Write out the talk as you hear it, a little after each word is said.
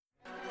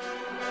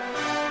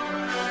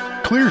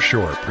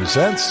Clearshore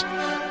presents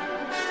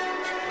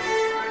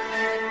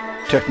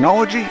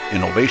Technology,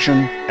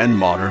 Innovation, and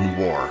Modern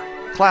War,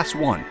 Class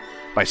 1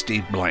 by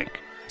Steve Blank,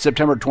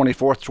 September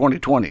 24th,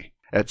 2020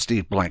 at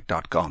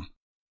steveblank.com.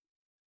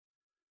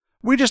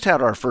 We just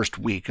had our first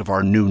week of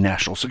our new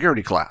national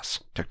security class,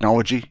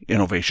 Technology,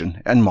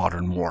 Innovation, and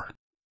Modern War.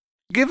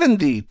 Given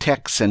the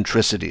tech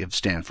centricity of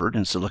Stanford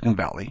and Silicon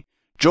Valley,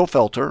 Joe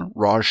Felter,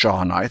 Raj Shah,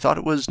 and I thought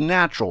it was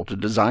natural to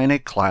design a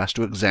class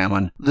to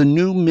examine the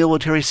new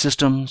military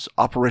systems,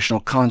 operational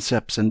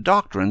concepts, and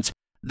doctrines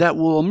that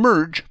will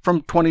emerge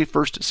from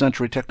 21st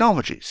century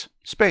technologies,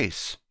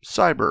 space,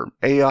 cyber,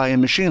 AI and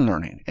machine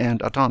learning,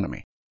 and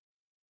autonomy.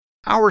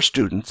 Our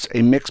students,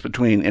 a mix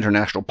between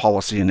international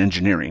policy and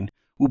engineering,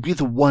 will be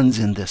the ones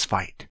in this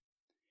fight.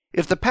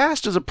 If the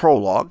past is a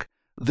prologue,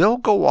 they'll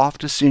go off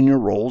to senior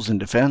roles in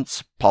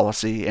defense,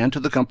 policy, and to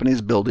the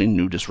companies building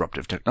new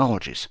disruptive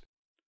technologies.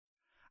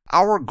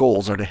 Our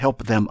goals are to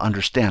help them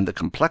understand the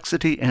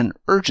complexity and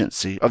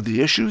urgency of the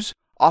issues,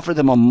 offer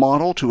them a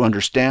model to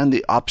understand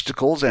the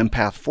obstacles and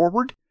path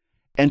forward,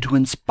 and to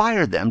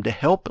inspire them to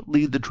help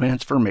lead the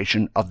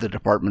transformation of the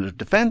Department of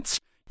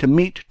Defense to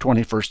meet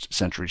 21st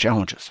century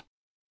challenges.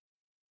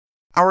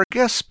 Our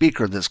guest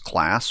speaker this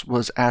class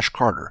was Ash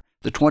Carter,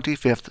 the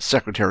 25th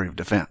Secretary of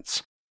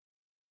Defense.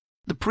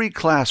 The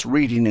pre-class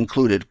reading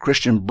included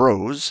Christian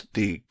Brose,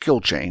 The Kill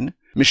Chain,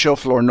 Michel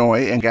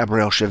Flournoy and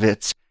Gabriel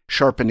Chevitz,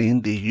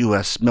 Sharpening the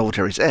U.S.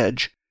 Military's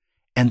Edge,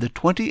 and the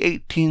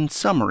 2018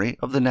 Summary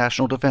of the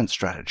National Defense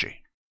Strategy.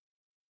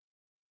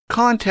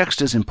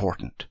 Context is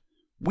important.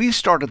 We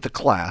started the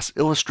class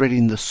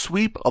illustrating the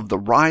sweep of the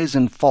rise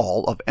and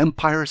fall of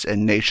empires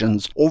and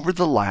nations over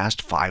the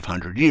last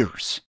 500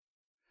 years.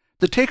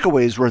 The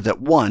takeaways were that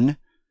 1.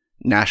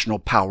 National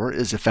power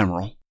is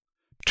ephemeral.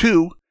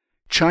 2.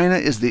 China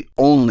is the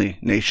only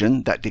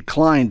nation that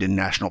declined in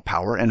national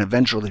power and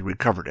eventually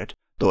recovered it,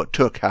 though it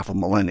took half a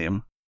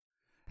millennium.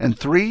 And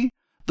 3.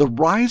 The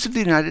rise of the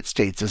United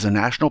States as a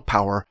national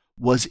power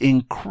was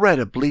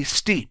incredibly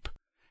steep.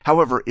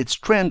 However, its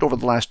trend over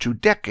the last 2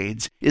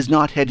 decades is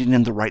not heading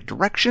in the right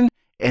direction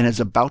and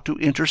is about to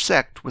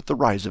intersect with the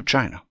rise of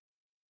China.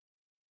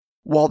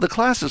 While the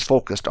class is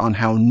focused on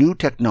how new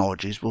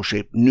technologies will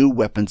shape new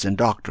weapons and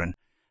doctrine,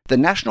 the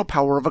national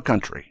power of a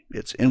country,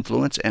 its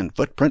influence and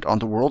footprint on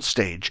the world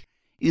stage,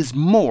 is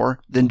more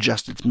than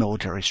just its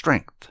military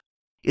strength.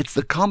 It's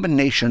the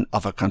combination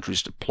of a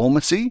country's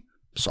diplomacy,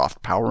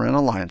 soft power and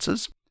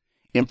alliances,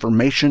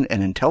 information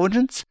and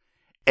intelligence,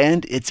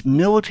 and its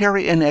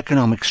military and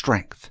economic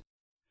strength.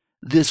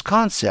 This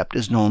concept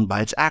is known by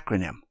its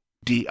acronym,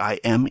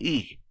 DIME,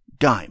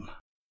 DIME.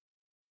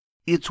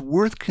 It's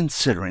worth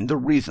considering the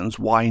reasons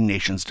why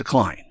nations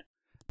decline.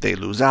 They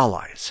lose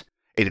allies,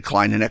 a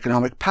decline in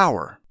economic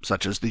power,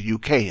 such as the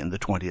UK in the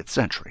 20th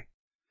century.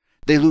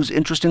 They lose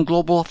interest in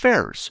global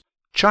affairs,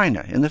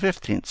 China in the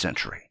 15th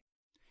century.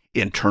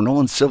 Internal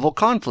and civil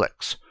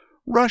conflicts,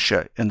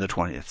 Russia in the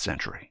 20th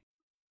century.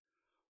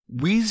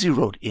 We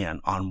zeroed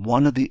in on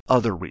one of the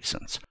other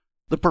reasons,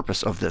 the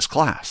purpose of this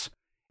class.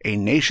 A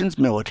nation's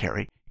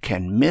military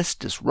can miss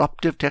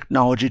disruptive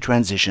technology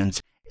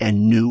transitions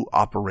and new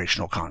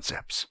operational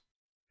concepts.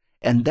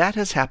 And that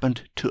has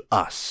happened to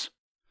us.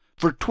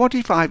 For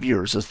 25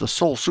 years as the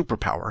sole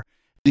superpower,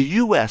 the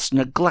U.S.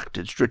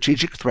 neglected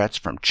strategic threats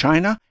from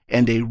China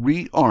and a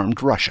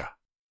rearmed Russia.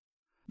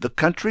 The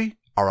country,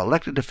 our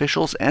elected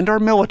officials, and our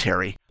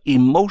military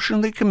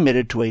emotionally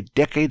committed to a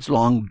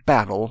decades-long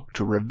battle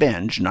to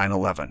revenge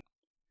 9/11.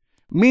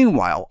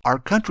 Meanwhile, our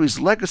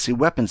country's legacy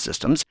weapon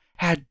systems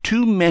had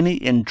too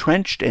many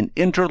entrenched and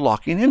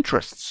interlocking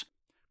interests.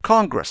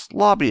 Congress,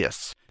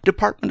 lobbyists,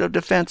 Department of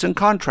Defense and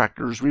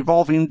contractors'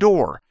 revolving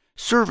door,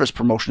 service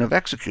promotion of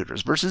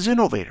executors versus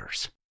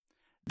innovators.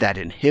 That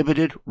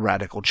inhibited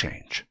radical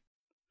change.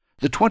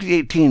 The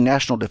 2018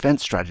 National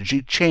Defense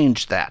Strategy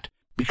changed that,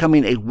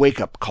 becoming a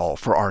wake-up call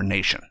for our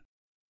nation.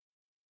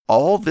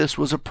 All this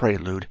was a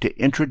prelude to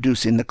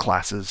introducing the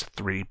class's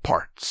 3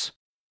 parts.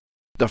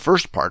 The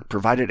first part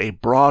provided a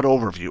broad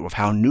overview of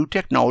how new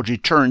technology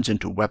turns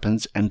into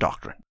weapons and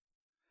doctrine.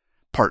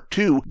 Part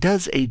 2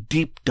 does a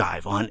deep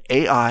dive on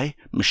AI,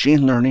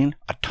 machine learning,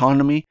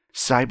 autonomy,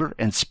 cyber,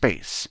 and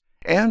space,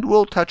 and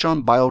will touch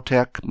on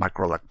biotech,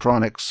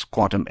 microelectronics,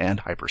 quantum,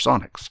 and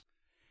hypersonics,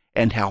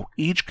 and how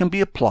each can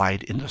be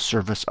applied in the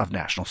service of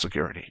national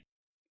security.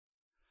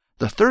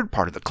 The third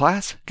part of the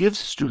class gives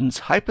students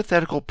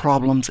hypothetical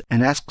problems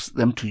and asks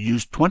them to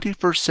use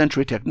 21st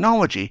century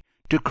technology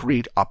to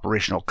create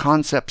operational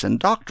concepts and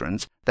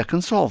doctrines that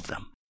can solve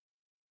them.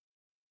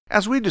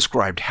 As we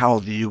described how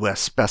the U.S.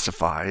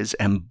 specifies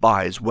and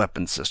buys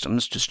weapon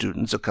systems to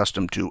students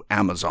accustomed to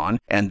Amazon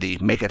and the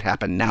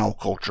make-it-happen-now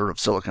culture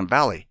of Silicon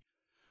Valley,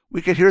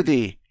 we could hear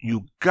the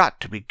 "you got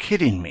to be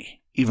kidding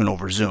me" even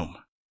over Zoom.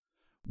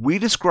 We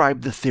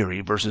described the theory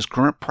versus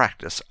current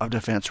practice of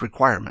defense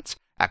requirements,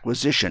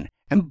 acquisition,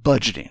 and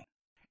budgeting,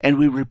 and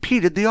we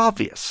repeated the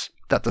obvious,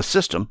 that the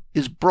system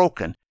is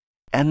broken,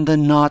 and the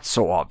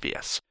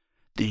not-so-obvious.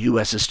 The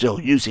U.S. is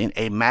still using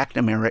a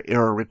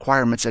McNamara-era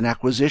requirements and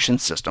acquisition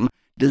system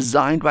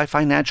designed by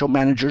financial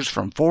managers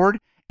from Ford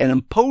and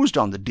imposed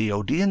on the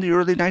DoD in the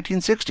early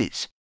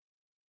 1960s.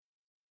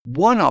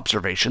 One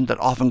observation that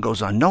often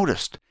goes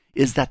unnoticed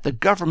is that the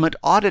government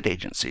audit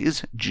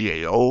agencies,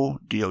 GAO,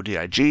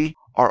 DODIG,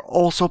 are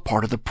also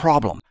part of the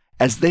problem,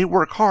 as they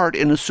work hard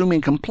in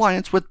assuming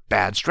compliance with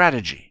bad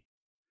strategy.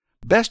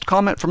 Best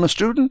comment from a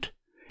student?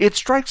 It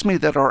strikes me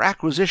that our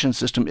acquisition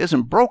system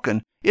isn't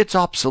broken, it's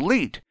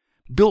obsolete,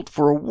 built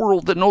for a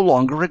world that no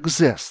longer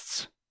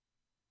exists.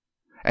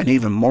 An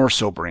even more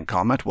sobering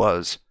comment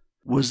was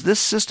this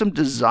system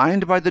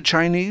designed by the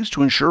Chinese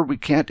to ensure we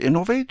can't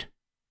innovate?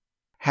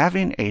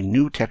 Having a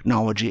new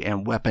technology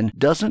and weapon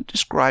doesn't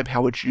describe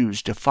how it's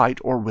used to fight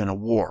or win a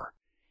war.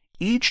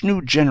 Each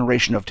new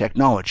generation of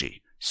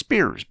technology,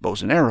 spears,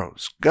 bows and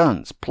arrows,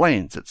 guns,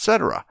 planes,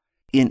 etc.,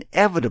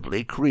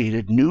 inevitably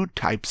created new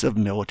types of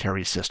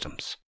military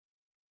systems.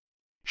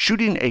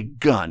 Shooting a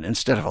gun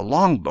instead of a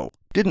longbow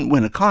didn't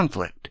win a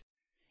conflict.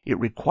 It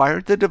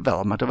required the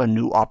development of a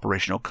new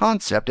operational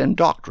concept and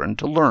doctrine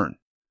to learn.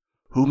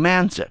 Who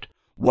mans it?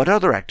 What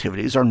other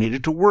activities are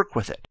needed to work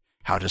with it?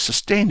 How to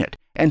sustain it?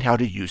 And how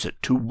to use it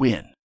to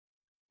win.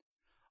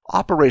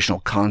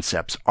 Operational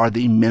concepts are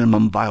the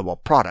minimum viable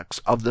products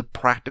of the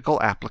practical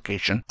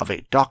application of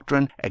a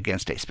doctrine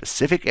against a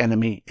specific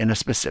enemy in a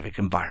specific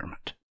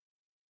environment.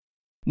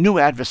 New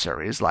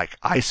adversaries like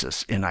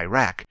ISIS in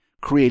Iraq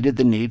created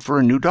the need for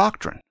a new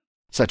doctrine,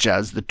 such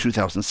as the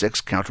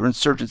 2006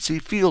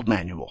 Counterinsurgency Field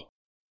Manual.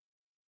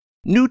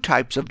 New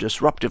types of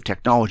disruptive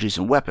technologies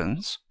and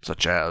weapons,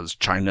 such as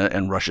China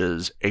and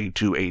Russia's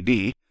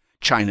A2AD,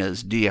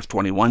 China's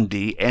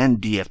DF-21D and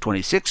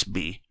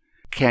DF-26B,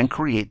 can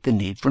create the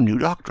need for new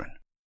doctrine.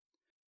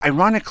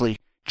 Ironically,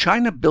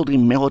 China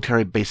building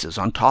military bases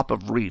on top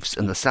of reefs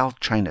in the South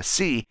China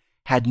Sea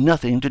had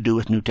nothing to do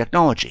with new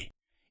technology.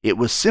 It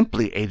was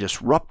simply a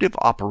disruptive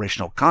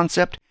operational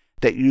concept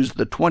that used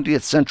the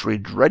 20th century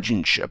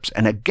dredging ships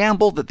and a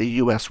gamble that the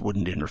U.S.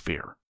 wouldn't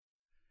interfere.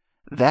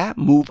 That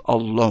move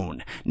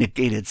alone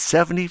negated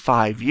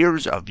 75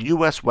 years of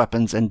U.S.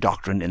 weapons and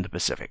doctrine in the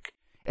Pacific,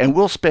 and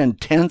will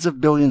spend tens of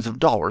billions of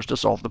dollars to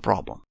solve the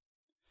problem.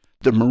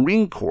 The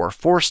Marine Corps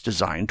Force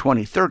Design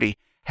 2030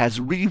 has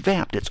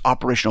revamped its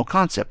operational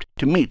concept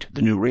to meet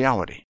the new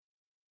reality.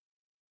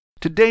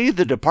 Today,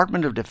 the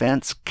Department of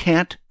Defense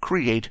can't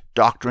create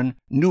doctrine,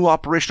 new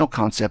operational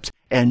concepts,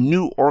 and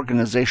new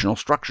organizational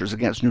structures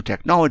against new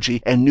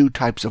technology and new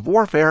types of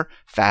warfare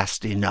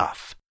fast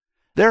enough.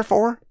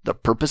 Therefore, the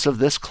purpose of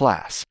this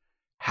class: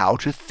 how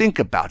to think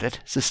about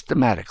it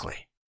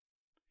systematically.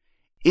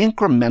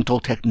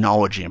 Incremental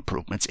technology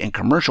improvements in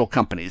commercial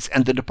companies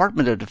and the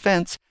Department of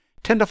Defense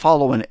tend to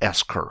follow an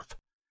S-curve.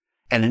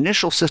 An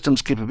initial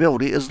system's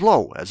capability is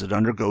low as it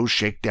undergoes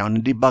shakedown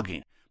and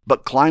debugging,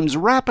 but climbs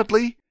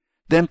rapidly,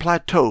 then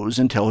plateaus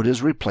until it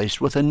is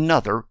replaced with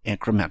another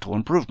incremental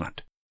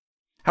improvement.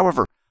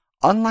 However,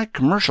 unlike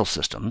commercial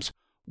systems,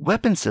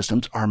 weapon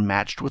systems are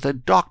matched with a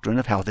doctrine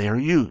of how they are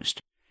used,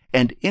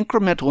 and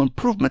incremental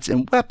improvements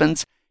in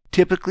weapons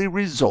typically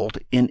result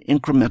in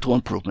incremental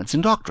improvements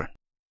in doctrine.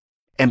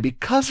 And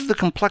because of the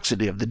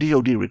complexity of the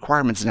DoD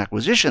requirements and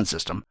acquisition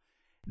system,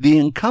 the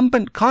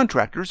incumbent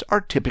contractors are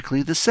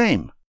typically the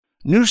same.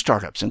 New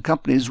startups and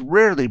companies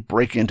rarely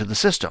break into the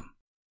system.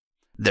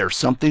 There's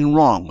something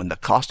wrong when the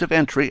cost of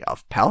entry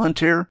of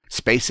Palantir,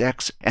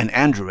 SpaceX, and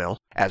Anduril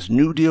as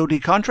new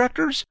DoD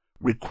contractors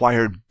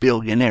required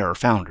billionaire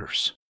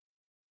founders.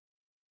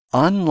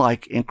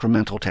 Unlike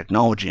incremental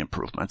technology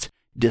improvements,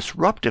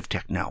 disruptive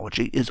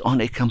technology is on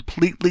a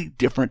completely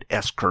different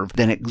S-curve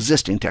than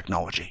existing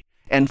technology,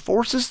 and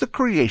forces the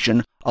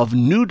creation of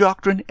new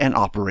doctrine and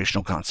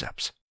operational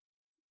concepts.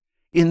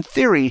 In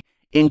theory,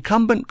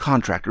 incumbent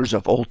contractors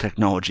of old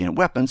technology and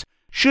weapons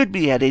should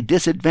be at a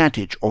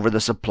disadvantage over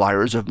the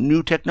suppliers of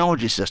new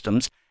technology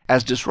systems,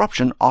 as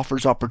disruption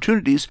offers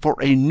opportunities for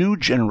a new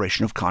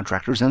generation of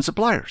contractors and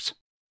suppliers.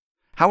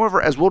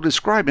 However, as we'll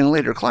describe in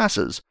later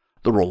classes,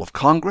 the role of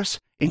Congress,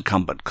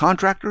 incumbent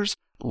contractors,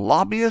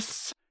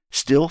 lobbyists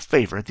still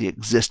favor the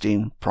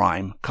existing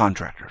prime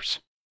contractors.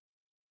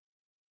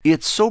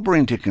 It's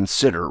sobering to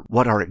consider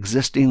what our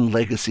existing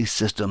legacy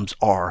systems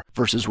are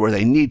versus where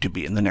they need to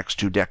be in the next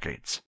 2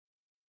 decades.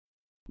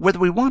 Whether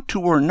we want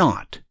to or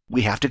not,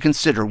 we have to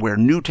consider where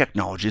new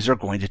technologies are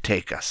going to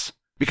take us,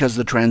 because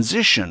the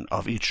transition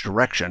of each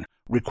direction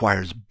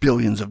requires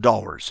billions of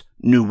dollars,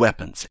 new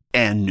weapons,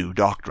 and new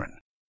doctrine.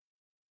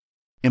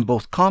 In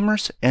both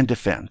commerce and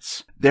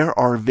defense, there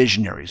are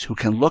visionaries who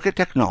can look at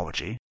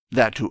technology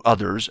that to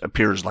others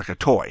appears like a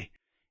toy,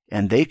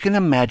 and they can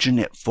imagine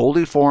it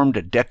fully formed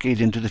a decade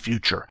into the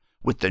future,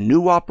 with the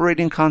new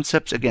operating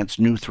concepts against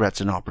new threats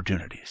and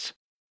opportunities.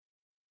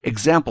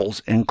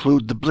 Examples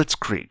include the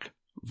Blitzkrieg,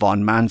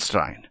 von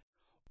Manstein,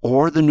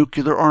 or the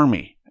Nuclear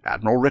Army,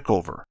 Admiral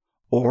Rickover,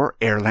 or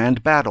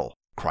Air-Land Battle,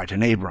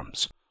 Crichton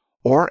Abrams,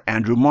 or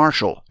Andrew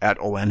Marshall at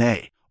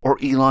ONA, or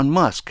Elon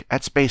Musk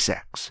at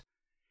SpaceX.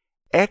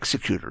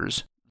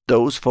 Executors,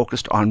 those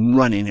focused on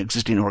running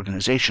existing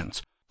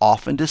organizations,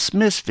 often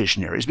dismiss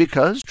visionaries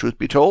because, truth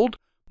be told,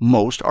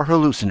 most are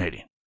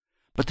hallucinating.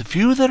 but the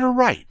few that are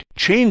right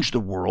change the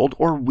world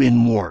or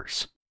win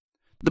wars.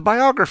 The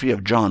biography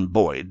of John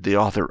Boyd, the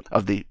author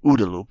of the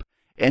OODA Loop,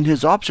 and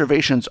his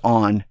observations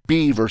on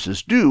be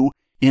versus do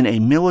in a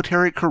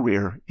military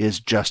career is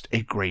just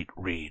a great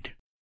read.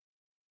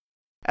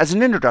 As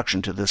an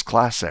introduction to this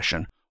class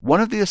session, one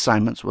of the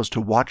assignments was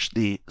to watch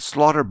the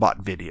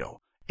Slaughterbot video,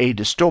 a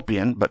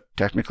dystopian but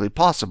technically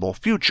possible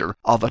future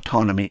of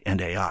autonomy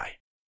and AI.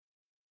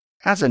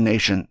 As a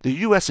nation, the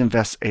U.S.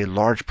 invests a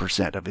large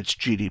percent of its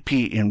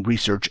GDP in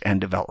research and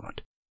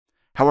development.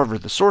 However,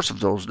 the source of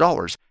those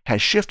dollars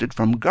has shifted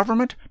from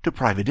government to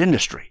private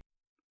industry.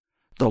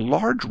 The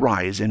large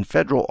rise in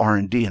federal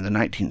R&D in the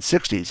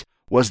 1960s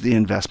was the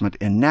investment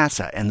in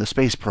NASA and the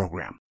space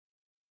program.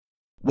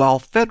 While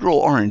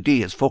federal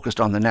R&D is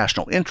focused on the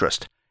national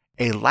interest,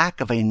 a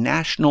lack of a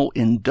national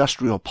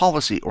industrial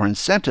policy or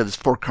incentives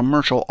for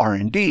commercial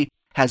R&D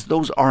has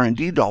those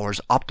R&D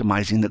dollars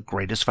optimizing the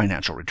greatest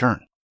financial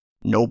return.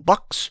 No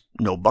bucks,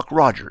 no Buck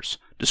Rogers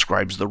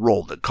describes the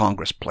role that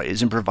Congress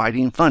plays in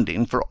providing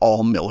funding for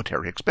all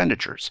military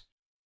expenditures.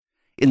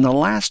 In the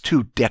last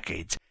 2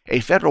 decades,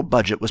 a federal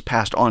budget was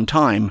passed on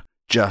time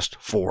just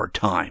 4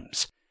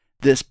 times.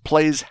 This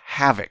plays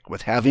havoc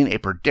with having a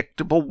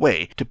predictable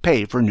way to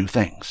pay for new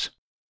things.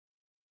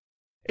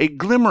 A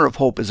glimmer of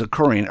hope is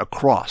occurring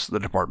across the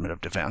Department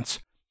of Defense.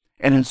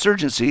 An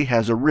insurgency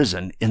has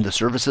arisen in the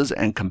services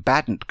and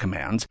combatant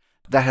commands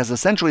that has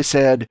essentially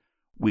said,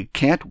 "We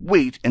can't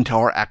wait until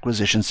our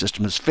acquisition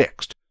system is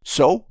fixed,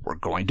 so we're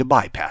going to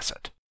bypass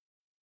it."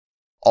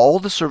 All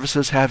the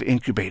services have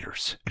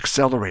incubators,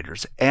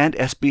 accelerators, and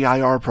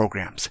SBIR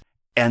programs,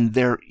 and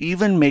they're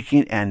even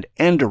making an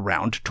end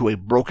around to a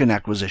broken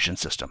acquisition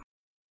system.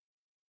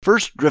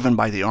 First driven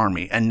by the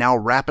Army and now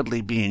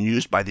rapidly being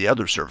used by the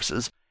other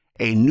services,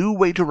 a new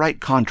way to write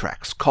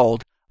contracts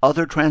called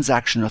Other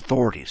Transaction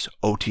Authorities,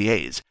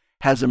 OTAs,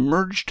 has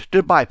emerged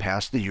to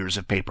bypass the years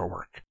of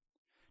paperwork.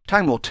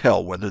 Time will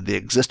tell whether the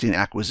existing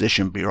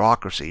acquisition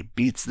bureaucracy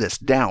beats this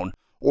down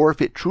or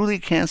if it truly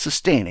can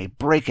sustain a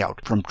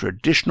breakout from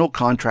traditional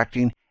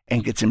contracting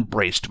and gets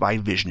embraced by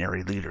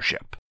visionary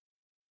leadership.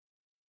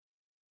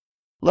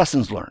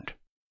 Lessons learned.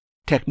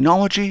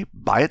 Technology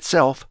by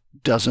itself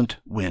doesn't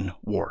win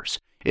wars.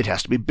 It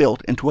has to be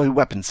built into a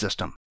weapon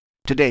system.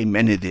 Today,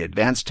 many of the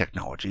advanced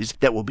technologies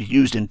that will be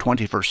used in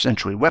 21st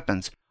century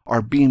weapons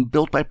are being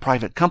built by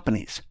private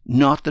companies,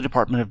 not the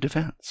Department of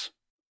Defense.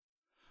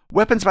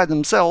 Weapons by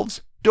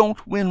themselves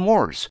don't win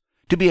wars.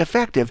 To be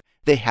effective,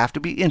 they have to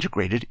be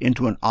integrated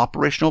into an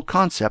operational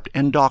concept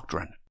and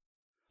doctrine.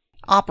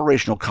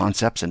 Operational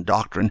concepts and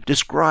doctrine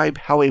describe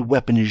how a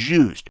weapon is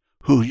used,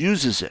 who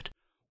uses it,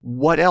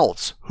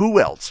 who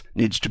else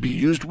needs to be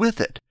used with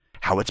it,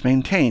 how it's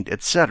maintained,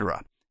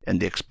 etc., and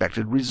the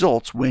expected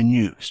results when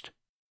used.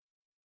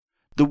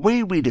 The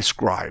way we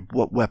describe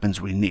what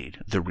weapons we need,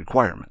 the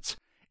requirements,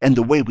 and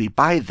the way we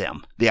buy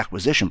them, the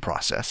acquisition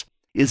process,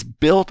 is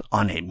built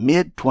on a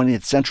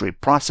mid-20th century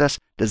process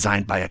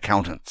designed by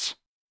accountants.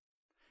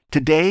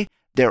 Today,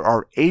 there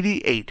are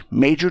 88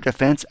 major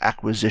defense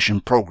acquisition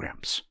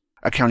programs,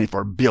 accounting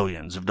for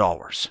billions of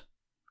dollars.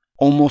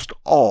 Almost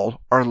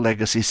all are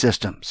legacy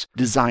systems,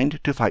 designed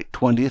to fight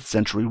 20th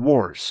century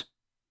wars.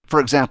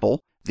 For example,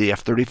 the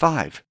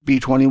F-35,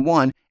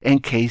 B-21,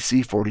 and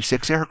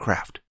KC-46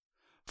 aircraft,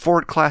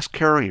 Ford-class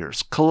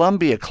carriers,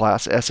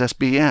 Columbia-class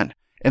SSBN,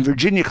 and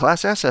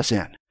Virginia-class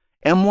SSN,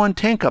 M1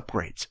 tank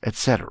upgrades,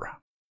 etc.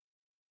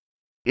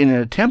 In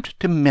an attempt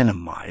to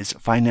minimize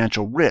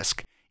financial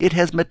risk, it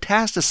has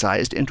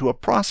metastasized into a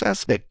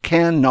process that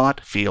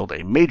cannot field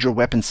a major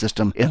weapon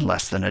system in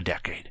less than a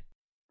decade.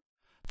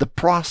 The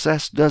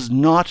process does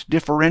not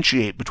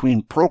differentiate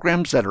between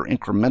programs that are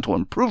incremental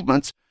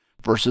improvements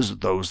versus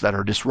those that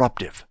are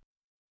disruptive.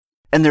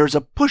 And there is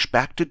a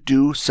pushback to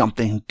do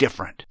something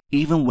different,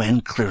 even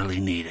when clearly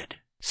needed,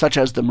 such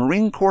as the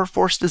Marine Corps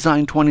Force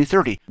Design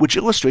 2030, which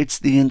illustrates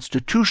the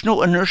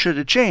institutional inertia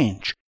to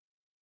change.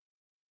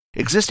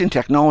 Existing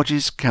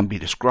technologies can be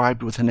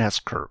described with an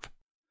S-curve.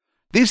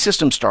 These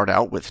systems start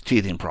out with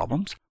teething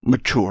problems,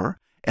 mature,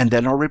 and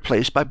then are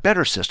replaced by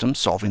better systems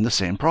solving the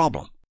same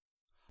problem.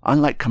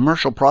 Unlike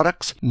commercial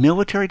products,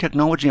 military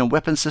technology and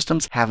weapon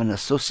systems have an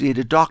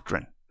associated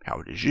doctrine, how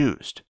it is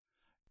used.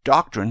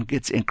 Doctrine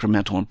gets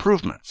incremental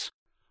improvements.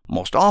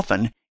 Most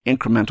often,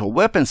 incremental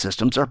weapon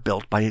systems are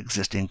built by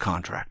existing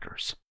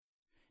contractors.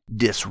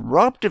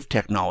 Disruptive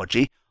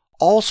technology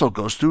also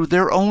goes through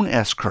their own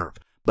S-curve,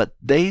 but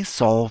they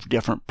solve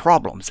different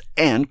problems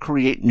and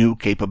create new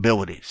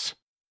capabilities.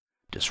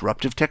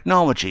 Disruptive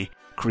technology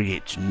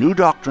creates new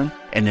doctrine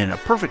and, in a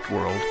perfect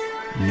world,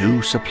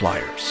 new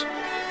suppliers.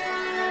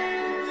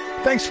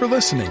 Thanks for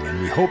listening,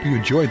 and we hope you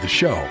enjoyed the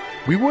show.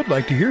 We would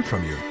like to hear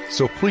from you,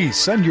 so please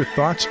send your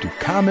thoughts to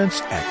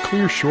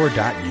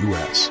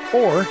comments@clearshore.us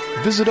or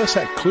visit us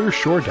at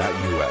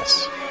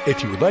clearshore.us.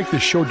 If you would like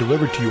this show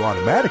delivered to you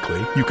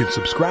automatically, you can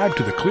subscribe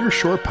to the Clear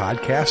Shore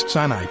podcasts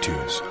on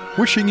iTunes.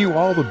 Wishing you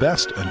all the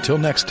best until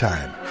next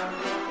time.